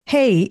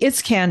Hey,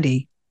 it's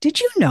Candy. Did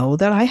you know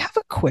that I have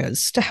a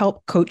quiz to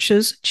help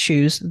coaches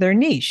choose their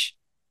niche?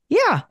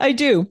 Yeah, I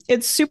do.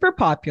 It's super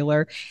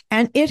popular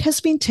and it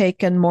has been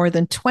taken more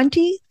than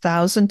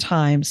 20,000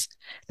 times.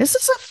 This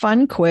is a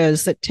fun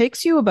quiz that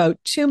takes you about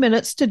 2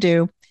 minutes to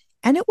do,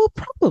 and it will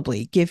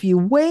probably give you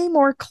way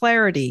more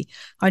clarity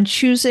on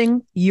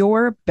choosing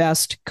your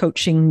best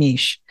coaching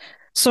niche.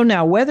 So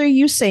now, whether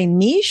you say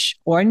niche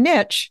or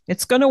niche,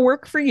 it's going to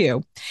work for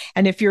you.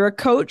 And if you're a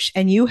coach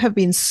and you have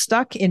been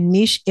stuck in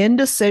niche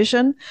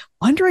indecision,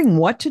 wondering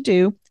what to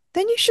do,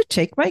 then you should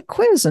take my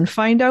quiz and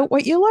find out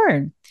what you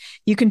learn.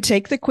 You can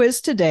take the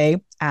quiz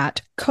today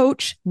at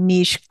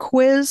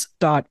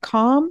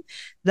coachnichequiz.com.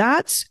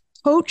 That's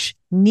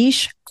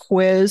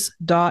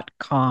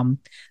coachnichequiz.com.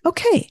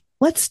 Okay,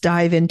 let's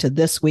dive into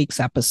this week's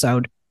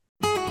episode.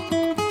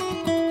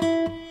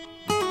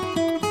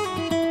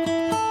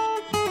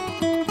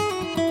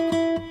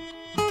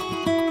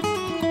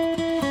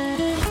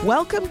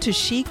 Welcome to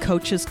She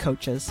Coaches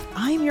Coaches.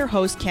 I'm your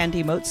host,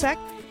 Candy Motzek,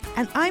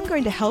 and I'm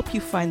going to help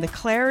you find the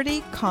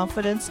clarity,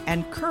 confidence,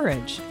 and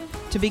courage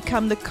to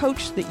become the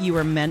coach that you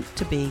are meant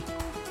to be.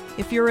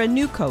 If you're a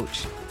new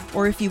coach,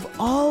 or if you've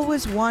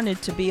always wanted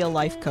to be a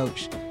life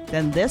coach,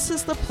 then this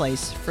is the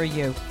place for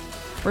you.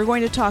 We're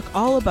going to talk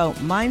all about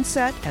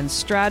mindset and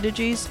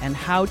strategies and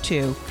how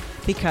to,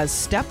 because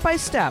step by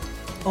step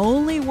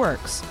only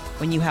works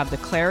when you have the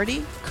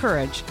clarity,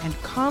 courage, and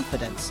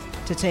confidence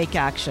to take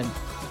action.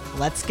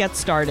 Let's get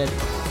started.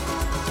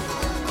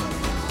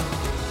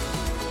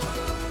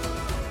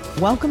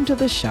 Welcome to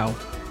the show.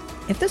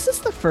 If this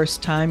is the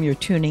first time you're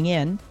tuning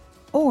in,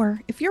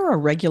 or if you're a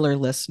regular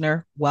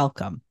listener,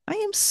 welcome. I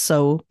am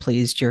so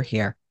pleased you're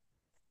here.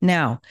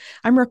 Now,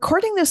 I'm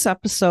recording this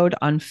episode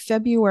on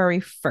February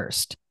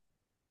 1st.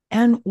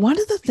 And one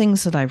of the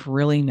things that I've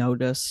really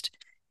noticed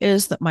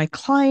is that my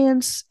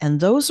clients and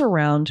those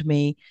around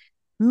me,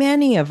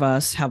 many of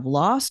us have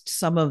lost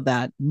some of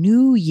that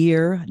new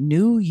year,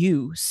 new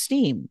you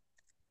steam.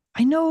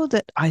 I know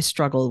that I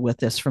struggle with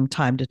this from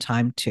time to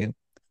time too.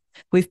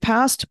 We've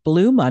passed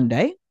Blue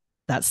Monday.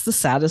 That's the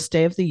saddest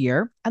day of the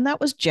year. And that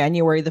was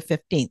January the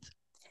 15th.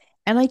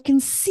 And I can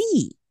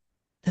see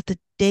that the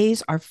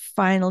days are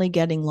finally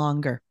getting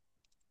longer.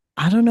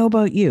 I don't know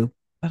about you,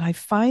 but I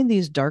find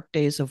these dark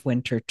days of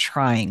winter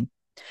trying.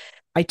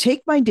 I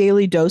take my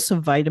daily dose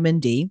of vitamin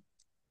D,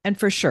 and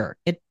for sure,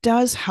 it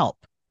does help.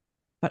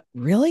 But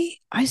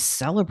really, I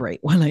celebrate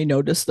when I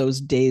notice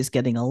those days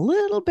getting a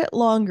little bit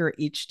longer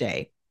each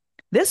day.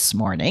 This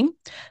morning,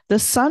 the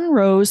sun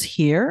rose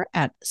here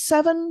at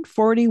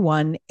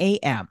 7:41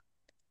 a.m.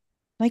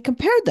 I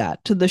compared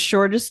that to the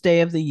shortest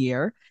day of the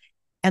year,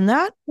 and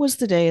that was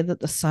the day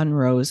that the sun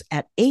rose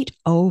at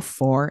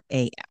 8:04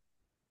 a.m.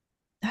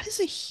 That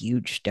is a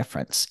huge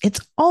difference.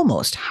 It's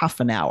almost half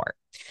an hour,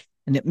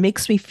 and it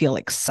makes me feel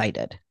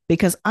excited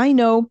because I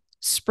know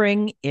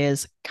spring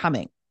is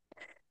coming.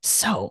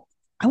 So,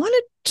 I want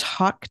to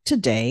talk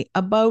today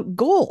about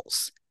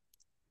goals.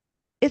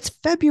 It's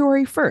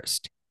February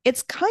 1st.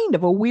 It's kind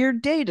of a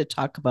weird day to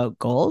talk about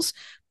goals,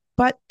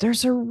 but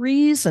there's a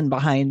reason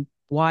behind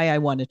why I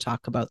want to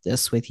talk about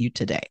this with you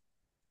today.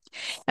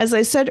 As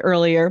I said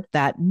earlier,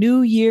 that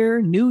new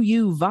year, new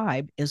you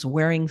vibe is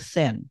wearing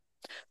thin.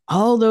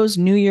 All those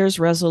New Year's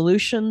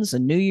resolutions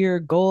and New Year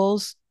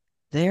goals,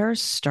 they're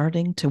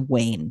starting to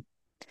wane.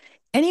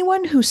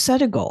 Anyone who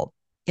set a goal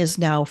is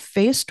now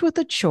faced with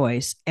a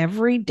choice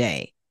every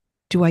day.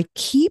 Do I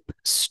keep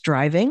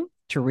striving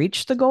to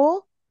reach the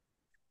goal,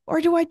 or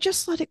do I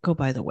just let it go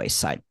by the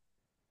wayside?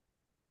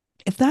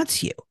 If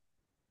that's you,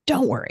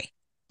 don't worry.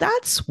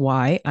 That's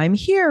why I'm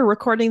here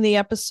recording the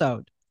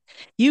episode.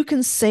 You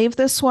can save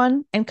this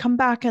one and come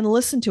back and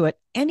listen to it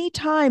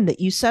anytime that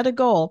you set a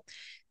goal.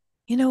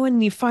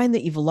 And you find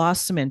that you've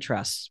lost some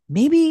interest.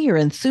 Maybe your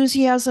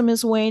enthusiasm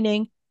is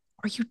waning,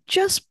 or you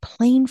just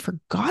plain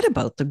forgot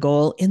about the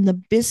goal in the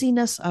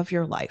busyness of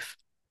your life.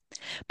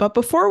 But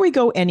before we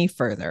go any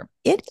further,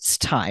 it is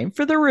time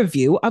for the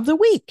review of the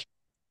week.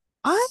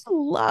 I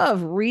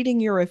love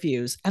reading your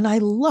reviews and I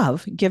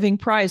love giving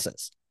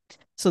prizes.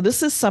 So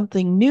this is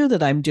something new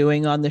that I'm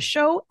doing on the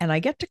show, and I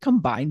get to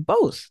combine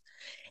both.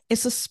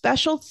 It's a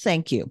special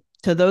thank you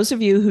to those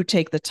of you who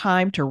take the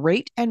time to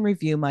rate and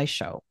review my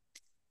show.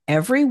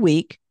 Every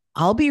week,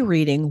 I'll be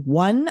reading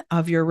one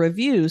of your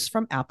reviews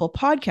from Apple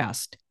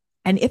Podcast.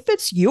 And if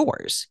it's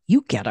yours,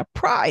 you get a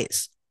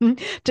prize.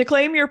 To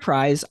claim your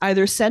prize,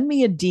 either send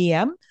me a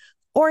DM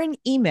or an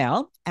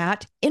email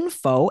at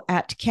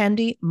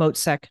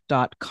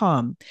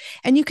info@candymotzek.com.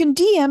 And you can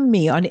DM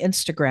me on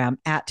Instagram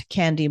at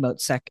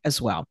candymotzek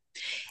as well.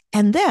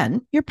 And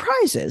then your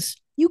prize is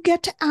you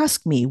get to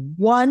ask me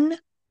one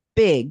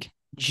big,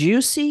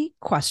 juicy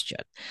question,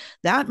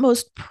 that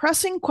most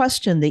pressing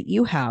question that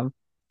you have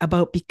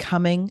about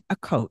becoming a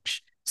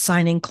coach,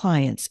 signing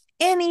clients,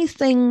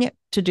 anything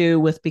to do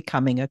with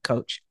becoming a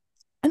coach.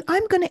 And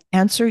I'm going to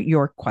answer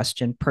your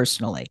question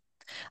personally.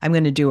 I'm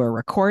going to do a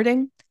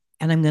recording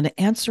and I'm going to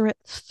answer it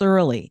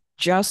thoroughly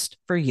just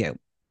for you.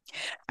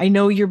 I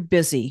know you're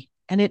busy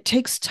and it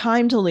takes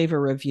time to leave a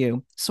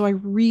review. So I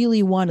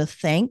really want to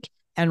thank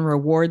and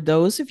reward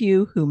those of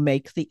you who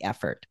make the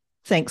effort.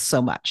 Thanks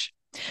so much.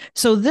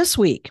 So this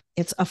week,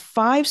 it's a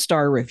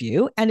 5-star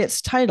review, and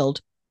it's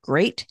titled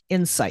Great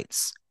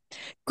Insights.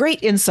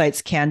 Great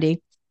insights,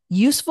 Candy.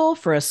 Useful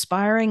for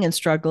aspiring and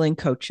struggling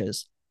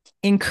coaches.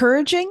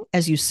 Encouraging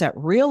as you set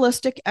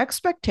realistic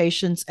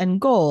expectations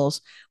and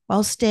goals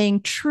while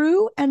staying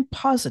true and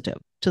positive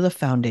to the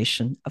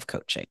foundation of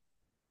coaching.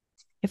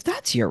 If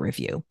that's your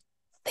review,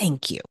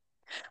 thank you.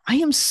 I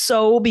am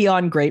so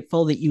beyond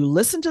grateful that you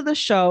listened to the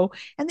show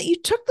and that you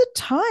took the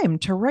time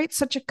to write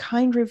such a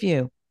kind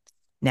review.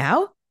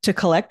 Now, to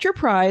collect your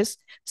prize,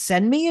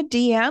 send me a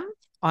DM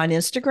on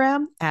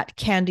Instagram at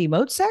Candy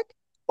Motzek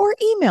or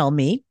email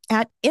me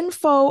at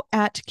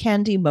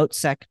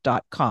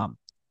info@candymotzek.com.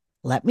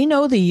 Let me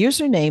know the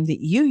username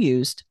that you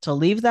used to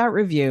leave that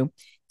review,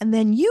 and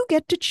then you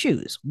get to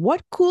choose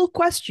what cool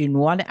question you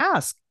want to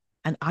ask,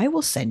 and I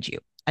will send you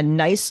a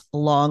nice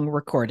long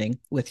recording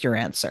with your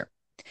answer.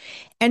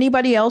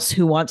 Anybody else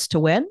who wants to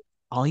win,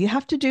 all you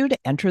have to do to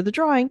enter the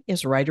drawing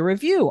is write a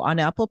review on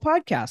Apple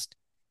Podcast.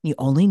 You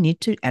only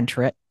need to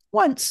enter it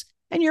once,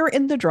 and you're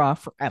in the draw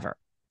forever.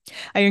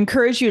 I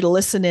encourage you to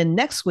listen in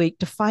next week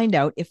to find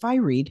out if I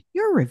read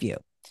your review.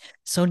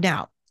 So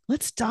now,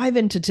 let's dive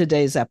into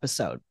today's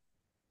episode.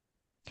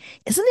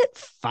 Isn't it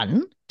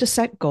fun to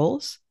set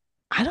goals?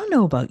 I don't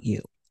know about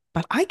you,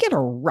 but I get a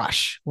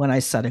rush when I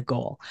set a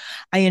goal.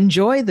 I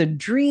enjoy the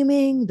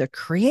dreaming, the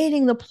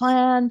creating the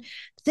plan,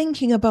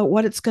 thinking about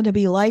what it's going to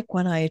be like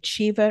when I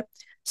achieve it.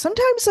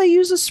 Sometimes I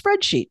use a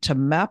spreadsheet to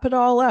map it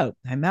all out.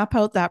 I map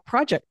out that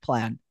project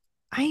plan.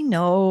 I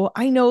know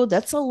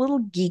that's a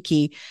little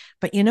geeky,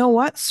 but you know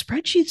what?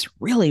 Spreadsheets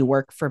really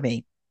work for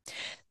me.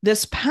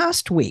 This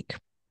past week,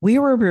 we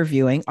were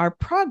reviewing our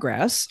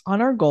progress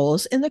on our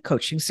goals in the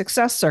Coaching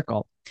Success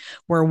Circle.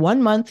 We're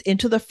 1 month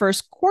into the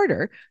first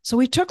quarter, so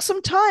we took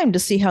some time to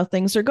see how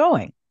things are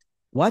going.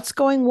 What's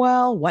going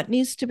well? What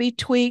needs to be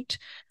tweaked?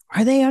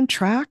 Are they on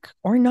track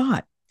or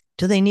not?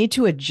 Do they need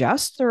to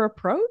adjust their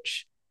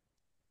approach?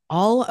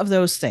 All of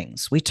those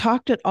things. We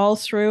talked it all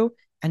through,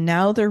 and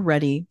now they're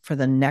ready for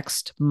the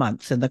next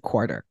month in the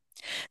quarter.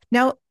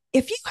 Now,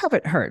 if you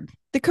haven't heard,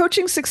 the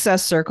Coaching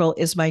Success Circle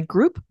is my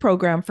group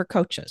program for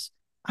coaches.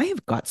 I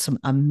have got some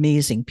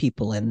amazing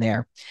people in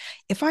there.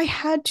 If I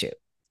had to,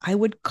 I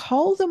would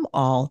call them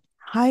all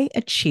high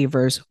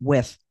achievers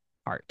with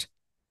heart.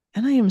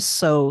 And I am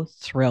so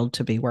thrilled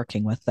to be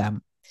working with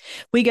them.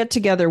 We get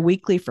together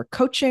weekly for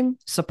coaching,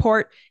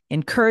 support,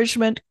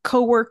 encouragement,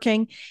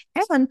 co-working,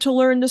 and to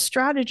learn the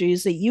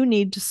strategies that you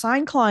need to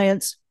sign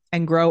clients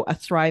and grow a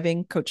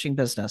thriving coaching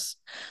business.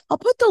 I'll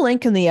put the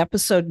link in the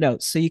episode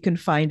notes so you can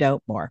find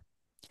out more.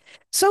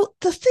 So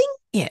the thing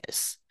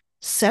is,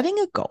 setting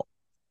a goal,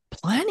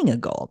 planning a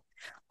goal,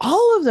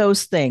 all of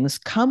those things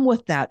come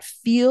with that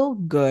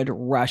feel-good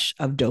rush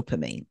of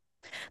dopamine.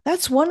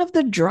 That's one of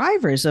the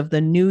drivers of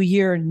the new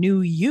year, new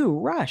you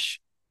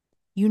rush.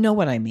 You know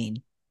what I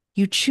mean.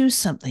 You choose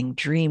something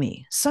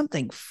dreamy,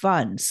 something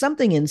fun,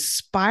 something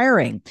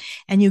inspiring,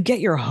 and you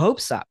get your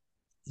hopes up.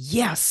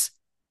 Yes,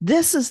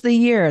 this is the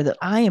year that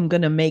I am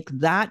going to make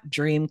that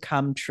dream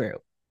come true.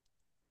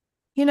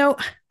 You know,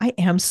 I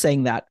am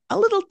saying that a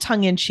little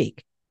tongue in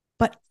cheek,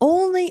 but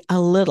only a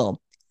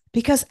little,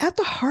 because at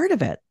the heart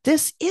of it,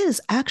 this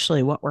is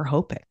actually what we're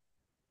hoping.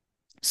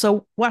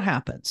 So what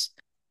happens?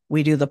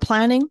 We do the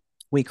planning,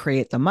 we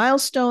create the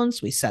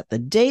milestones, we set the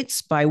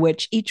dates by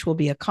which each will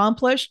be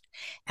accomplished,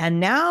 and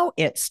now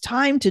it's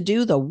time to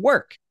do the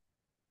work.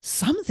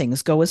 Some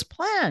things go as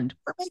planned.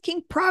 We're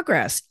making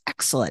progress.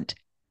 Excellent.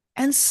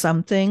 And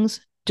some things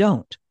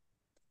don't.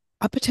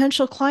 A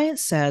potential client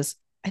says,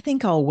 I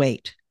think I'll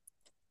wait.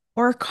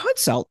 Or a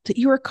consult that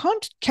you were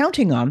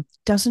counting on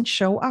doesn't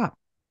show up.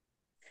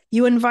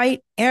 You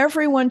invite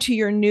everyone to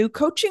your new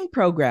coaching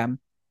program,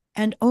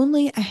 and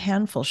only a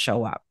handful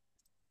show up.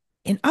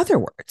 In other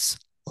words,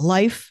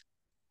 life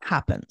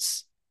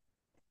happens.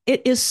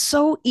 It is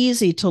so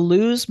easy to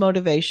lose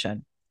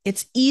motivation.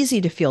 It's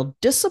easy to feel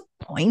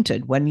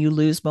disappointed when you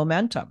lose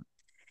momentum.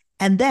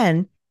 And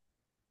then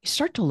you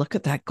start to look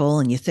at that goal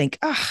and you think,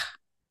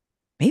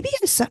 maybe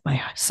I set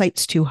my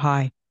sights too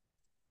high.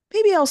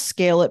 Maybe I'll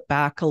scale it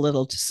back a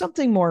little to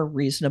something more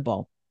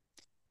reasonable.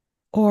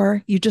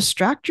 Or you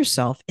distract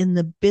yourself in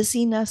the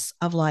busyness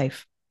of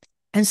life,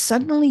 and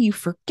suddenly you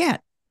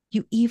forget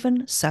you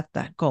even set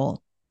that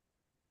goal.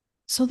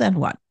 So then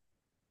what?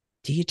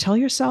 Do you tell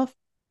yourself,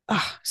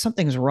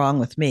 something's wrong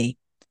with me.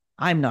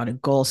 I'm not a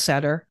goal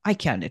setter. I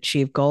can't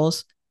achieve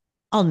goals.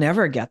 I'll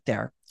never get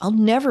there. I'll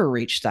never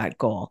reach that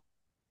goal.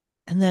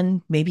 And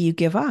then maybe you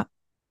give up.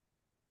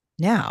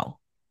 Now,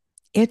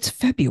 it's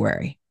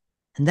February,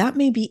 and that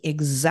may be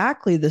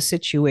exactly the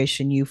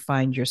situation you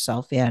find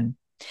yourself in.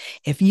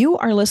 If you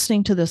are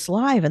listening to this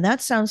live and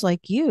that sounds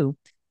like you,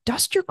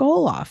 dust your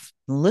goal off,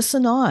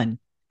 listen on.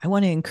 I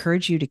want to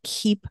encourage you to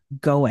keep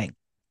going.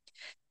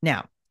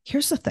 Now,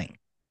 here's the thing.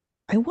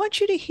 I want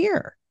you to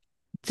hear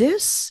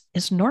this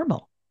is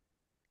normal.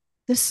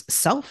 This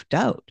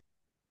self-doubt,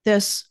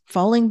 this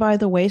falling by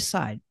the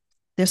wayside,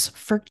 this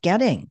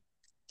forgetting,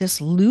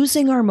 this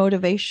losing our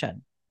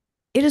motivation.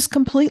 It is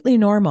completely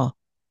normal.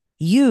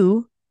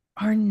 You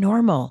are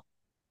normal.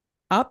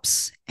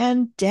 Ups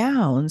and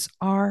downs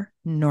are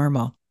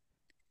normal.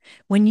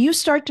 When you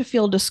start to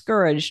feel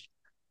discouraged,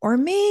 or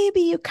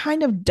maybe you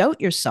kind of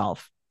doubt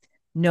yourself,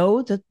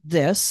 know that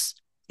this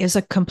is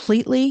a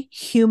completely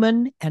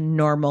human and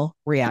normal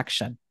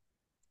reaction.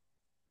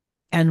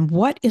 And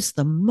what is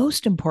the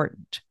most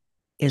important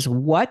is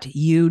what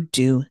you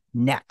do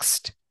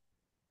next.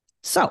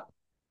 So,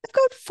 I've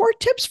got 4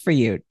 tips for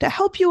you to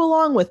help you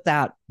along with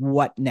that.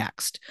 What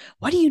next?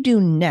 What do you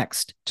do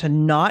next to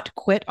not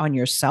quit on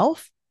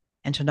yourself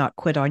and to not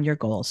quit on your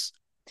goals?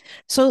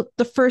 So,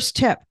 the first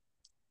tip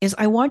is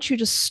I want you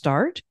to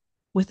start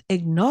with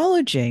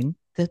acknowledging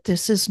that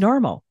this is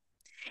normal.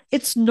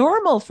 It's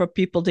normal for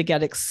people to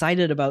get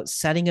excited about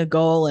setting a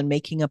goal and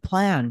making a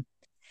plan.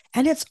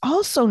 And it's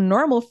also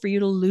normal for you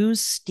to lose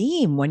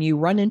steam when you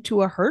run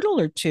into a hurdle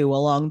or two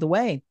along the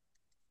way.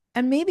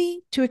 And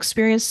maybe to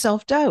experience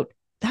self doubt.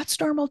 That's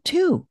normal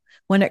too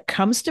when it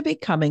comes to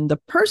becoming the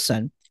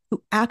person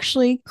who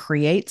actually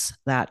creates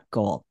that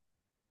goal.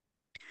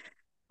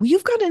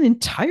 You've got an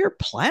entire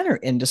planner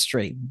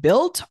industry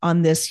built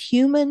on this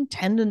human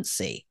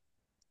tendency.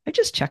 I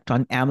just checked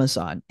on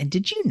Amazon, and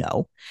did you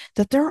know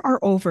that there are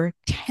over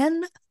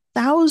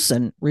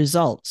 10,000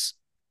 results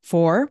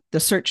for the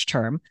search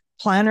term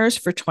planners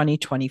for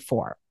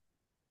 2024?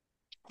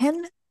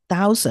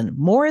 10,000,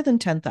 more than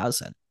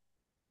 10,000.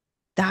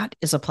 That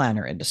is a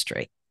planner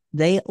industry.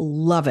 They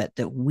love it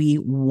that we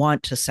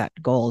want to set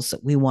goals,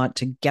 that we want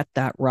to get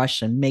that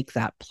rush and make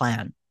that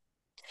plan.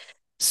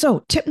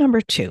 So, tip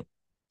number 2,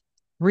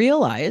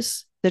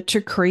 realize that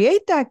to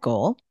create that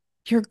goal,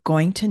 you're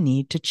going to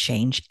need to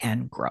change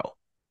and grow.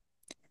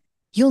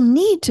 You'll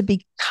need to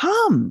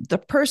become the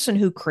person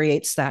who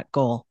creates that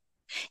goal.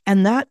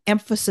 And that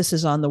emphasis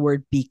is on the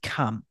word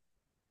become.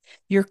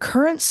 Your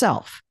current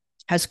self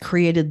has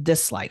created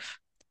this life,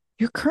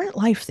 your current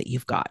life that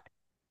you've got.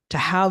 To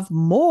have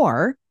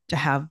more, to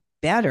have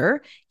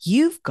better,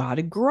 you've got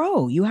to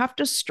grow. You have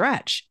to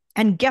stretch.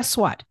 And guess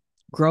what?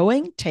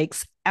 Growing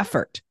takes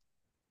effort,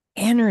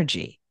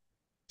 energy,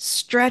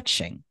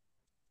 stretching,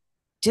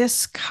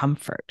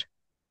 discomfort.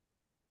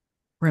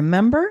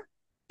 Remember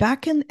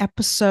back in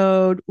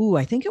episode,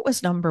 I think it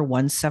was number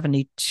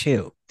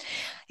 172.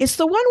 It's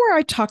the one where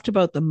I talked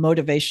about the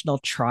motivational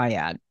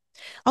triad.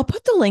 I'll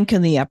put the link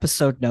in the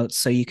episode notes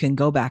so you can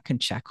go back and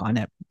check on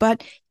it.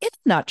 But in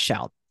a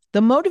nutshell,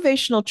 the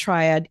motivational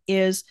triad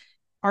is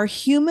our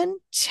human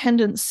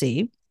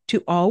tendency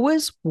to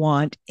always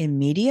want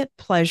immediate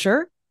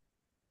pleasure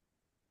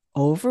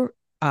over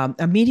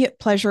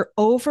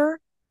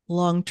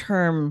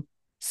long-term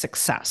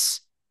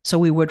success. So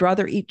we would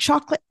rather eat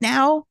chocolate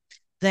now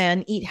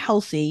than eat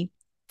healthy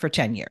for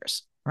 10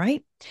 years,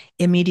 right?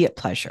 Immediate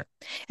pleasure.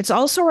 It's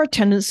also our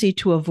tendency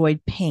to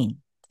avoid pain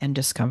and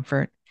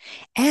discomfort,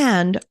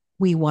 and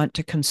we want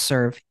to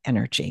conserve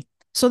energy.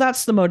 So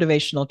that's the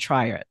motivational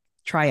triad.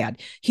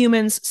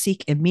 Humans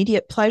seek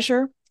immediate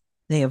pleasure,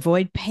 they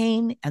avoid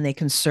pain, and they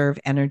conserve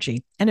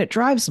energy. And it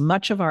drives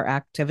much of our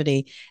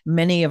activity,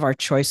 many of our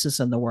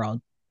choices in the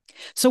world.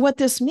 So what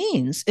this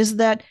means is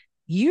that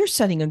you're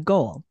setting a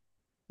goal,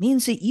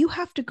 means that you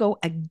have to go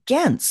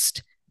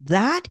against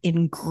that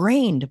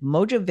ingrained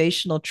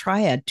motivational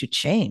triad to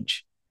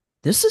change.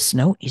 This is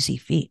no easy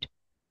feat.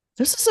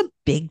 This is a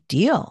big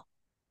deal,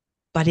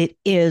 but it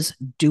is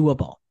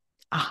doable,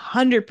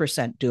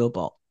 100%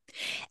 doable.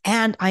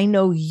 And I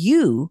know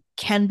you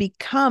can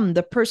become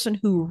the person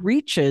who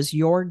reaches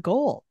your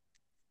goal.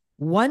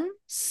 One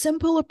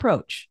simple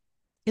approach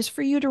is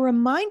for you to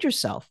remind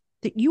yourself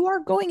that you are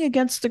going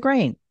against the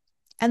grain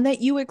and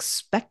that you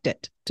expect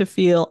it to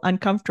feel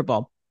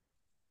uncomfortable.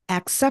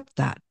 Accept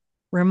that.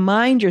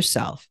 Remind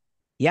yourself,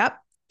 yep,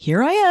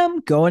 here I am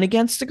going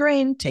against the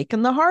grain,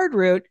 taking the hard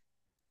route.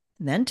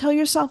 And then tell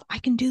yourself, I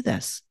can do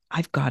this.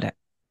 I've got it.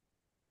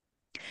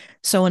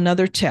 So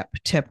another tip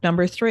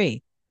number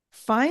 3,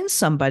 find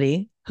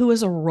somebody who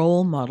is a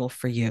role model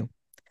for you,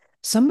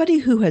 somebody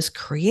who has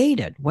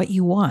created what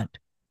you want.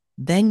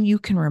 Then you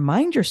can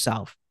remind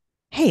yourself,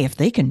 hey, if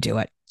they can do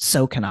it,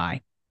 so can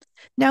I.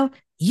 Now,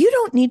 you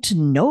don't need to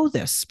know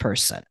this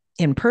person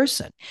in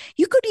person.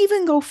 You could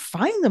even go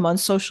find them on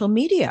social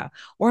media,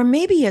 or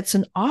maybe it's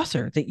an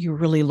author that you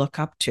really look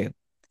up to.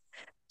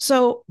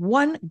 So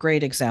one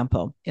great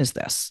example is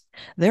this.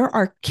 There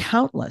are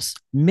countless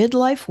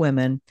midlife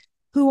women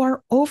who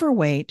are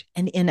overweight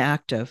and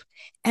inactive,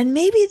 and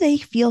maybe they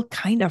feel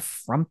kind of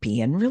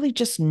frumpy and really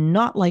just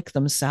not like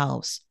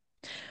themselves.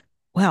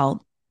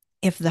 Well,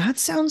 if that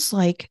sounds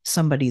like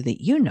somebody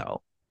that you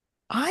know,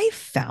 I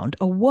found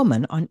a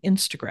woman on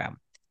Instagram.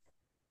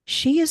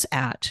 She is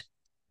at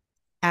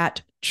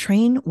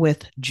Train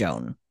with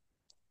Joan.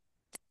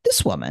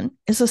 This woman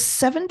is a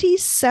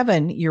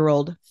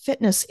 77-year-old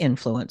fitness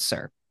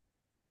influencer.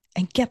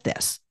 And get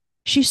this,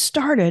 she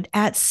started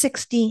at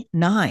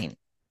 69.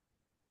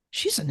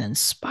 She's an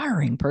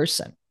inspiring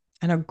person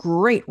and a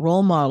great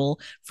role model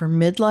for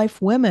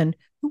midlife women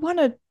who want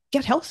to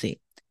get healthy,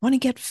 want to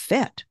get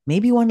fit,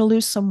 maybe want to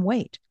lose some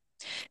weight.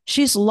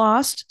 She's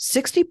lost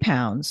 60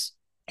 pounds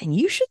And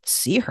you should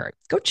see her.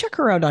 Go check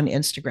her out on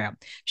Instagram.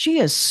 She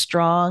is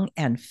strong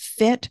and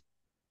fit.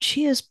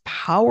 She is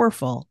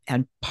powerful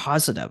and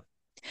positive.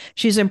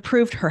 She's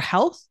improved her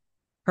health,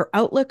 her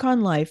outlook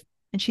on life,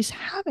 and she's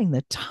having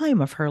the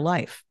time of her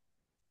life.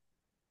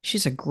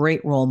 She's a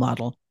great role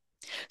model.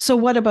 So,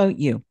 what about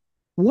you?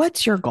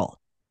 What's your goal?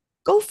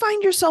 Go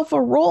find yourself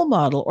a role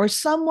model or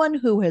someone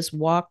who has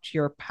walked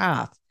your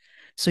path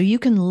so you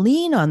can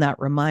lean on that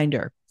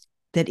reminder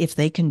that if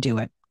they can do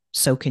it,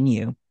 so can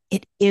you.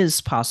 It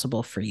is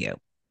possible for you.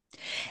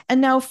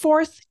 And now,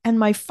 fourth and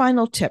my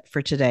final tip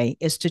for today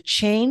is to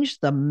change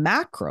the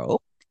macro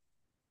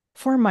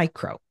for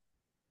micro.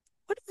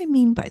 What do I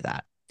mean by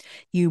that?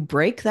 You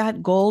break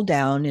that goal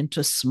down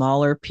into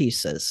smaller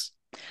pieces.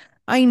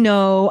 I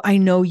know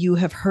you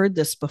have heard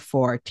this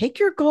before. Take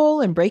your goal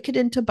and break it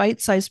into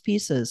bite-sized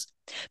pieces.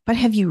 But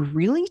have you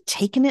really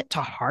taken it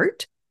to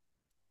heart?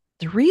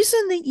 The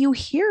reason that you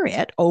hear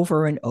it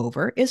over and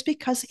over is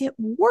because it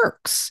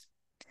works.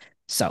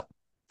 So,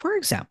 for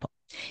example,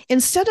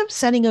 instead of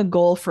setting a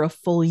goal for a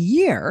full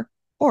year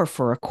or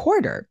for a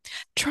quarter,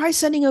 try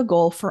setting a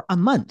goal for a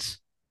month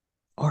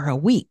or a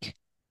week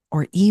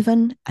or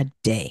even a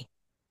day.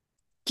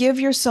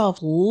 Give yourself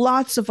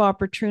lots of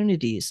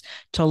opportunities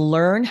to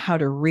learn how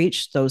to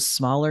reach those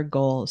smaller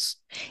goals.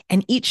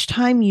 And each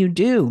time you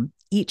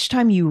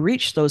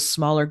reach those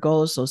smaller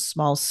goals, those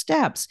small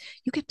steps,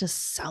 you get to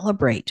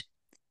celebrate.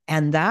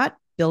 And that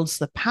builds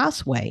the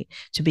pathway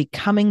to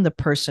becoming the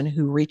person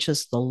who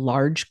reaches the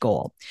large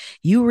goal.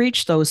 You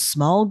reach those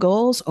small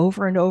goals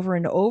over and over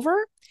and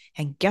over.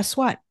 And guess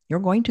what? You're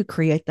going to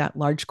create that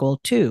large goal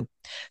too.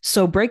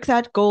 So break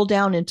that goal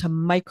down into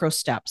micro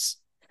steps.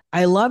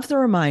 I love the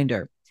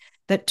reminder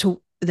that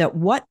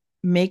what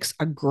makes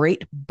a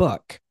great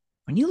book,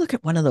 when you look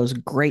at one of those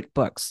great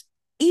books,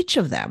 each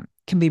of them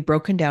can be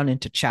broken down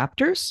into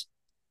chapters,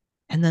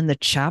 and then the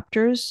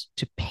chapters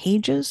to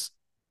pages,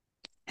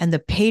 and the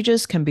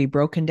pages can be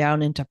broken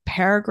down into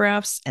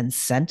paragraphs and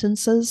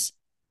sentences,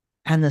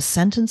 and the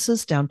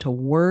sentences down to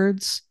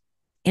words,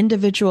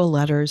 individual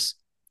letters,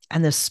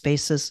 and the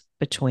spaces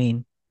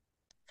between.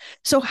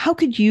 So how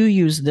could you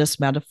use this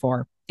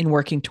metaphor in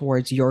working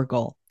towards your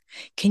goal?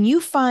 Can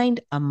you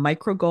find a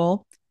micro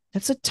goal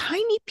that's a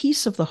tiny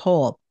piece of the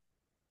whole,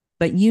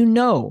 but you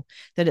know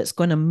that it's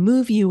going to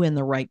move you in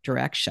the right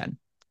direction?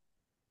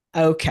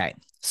 Okay,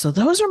 so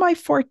those are my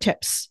 4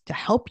 tips to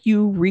help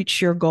you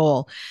reach your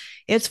goal.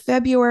 It's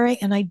February,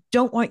 and I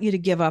don't want you to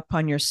give up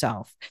on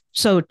yourself.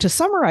 So to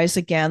summarize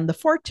again, the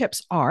 4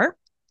 tips are,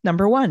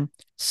 number 1,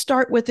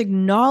 start with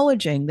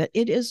acknowledging that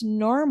it is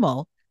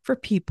normal for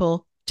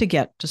people to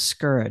get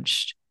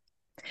discouraged.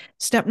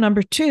 Step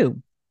number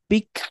 2,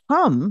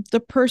 become the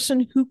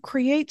person who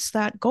creates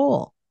that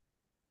goal.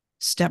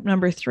 Step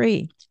number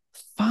 3,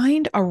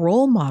 find a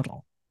role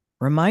model.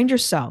 Remind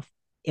yourself,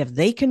 if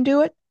they can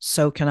do it,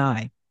 so can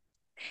I.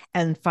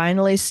 And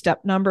finally,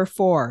 step number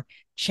 4,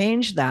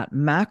 change that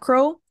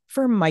macro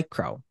for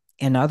micro.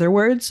 In other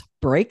words,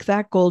 break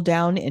that goal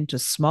down into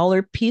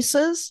smaller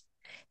pieces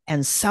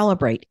and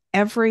celebrate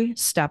every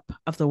step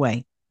of the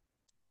way.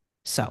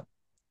 So,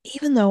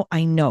 even though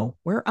I know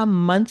we're a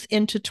month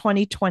into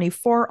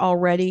 2024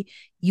 already,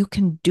 you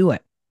can do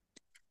it.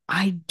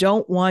 I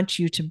don't want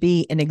you to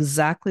be in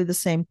exactly the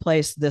same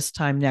place this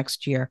time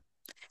next year.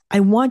 I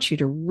want you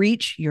to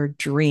reach your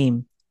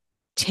dream.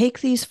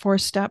 Take these 4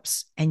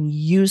 steps and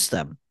use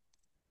them.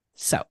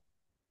 So,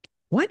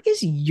 what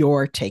is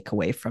your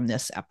takeaway from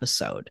this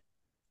episode?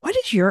 What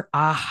is your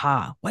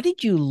aha? What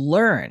did you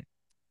learn?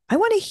 I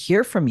want to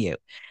hear from you.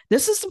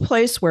 This is the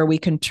place where we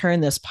can turn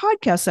this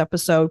podcast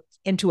episode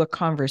into a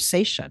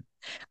conversation.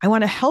 I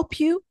want to help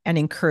you and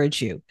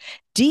encourage you.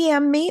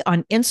 DM me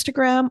on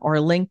Instagram or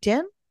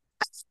LinkedIn,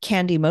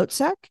 Candy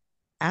Motzek,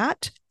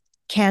 at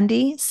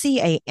Candy,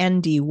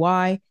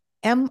 CandyMotzek,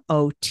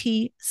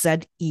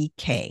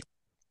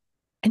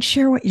 and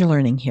share what you're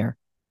learning here.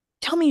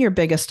 Tell me your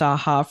biggest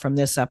aha from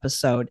this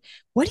episode.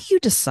 What do you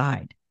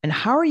decide? And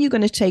how are you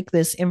going to take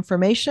this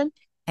information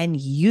and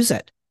use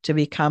it to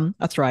become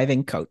a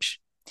thriving coach?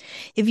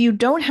 If you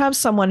don't have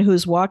someone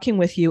who's walking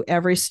with you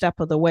every step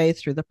of the way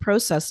through the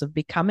process of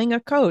becoming a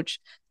coach,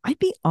 I'd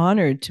be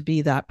honored to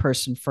be that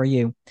person for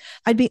you.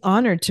 I'd be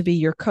honored to be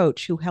your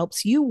coach who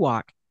helps you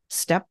walk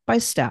step by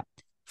step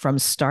from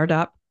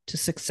startup to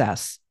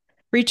success.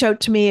 Reach out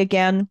to me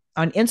again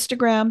on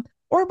Instagram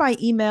or by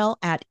email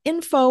at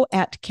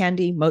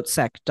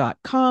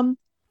info@candymotzek.com.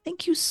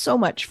 Thank you so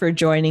much for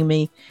joining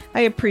me.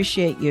 I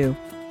appreciate you.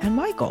 And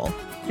my goal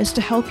is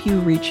to help you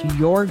reach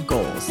your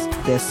goals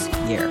this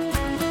year.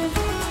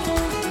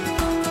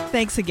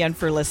 Thanks again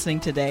for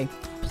listening today.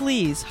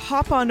 Please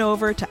hop on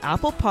over to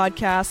Apple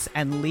Podcasts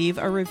and leave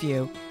a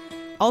review.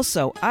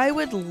 Also, I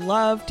would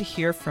love to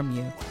hear from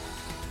you.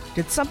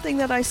 Did something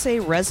that I say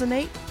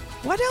resonate?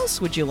 What else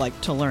would you like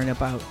to learn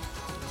about?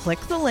 Click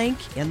the link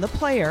in the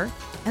player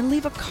and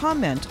leave a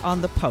comment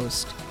on the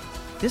post.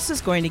 This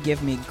is going to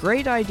give me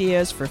great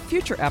ideas for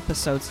future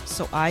episodes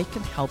so I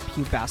can help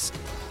you best.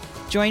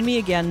 Join me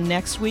again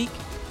next week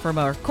for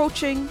more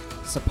coaching,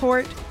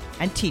 support,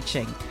 and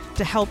teaching to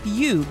to help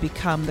you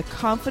become the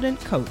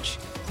confident coach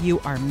you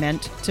are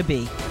meant to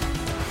be.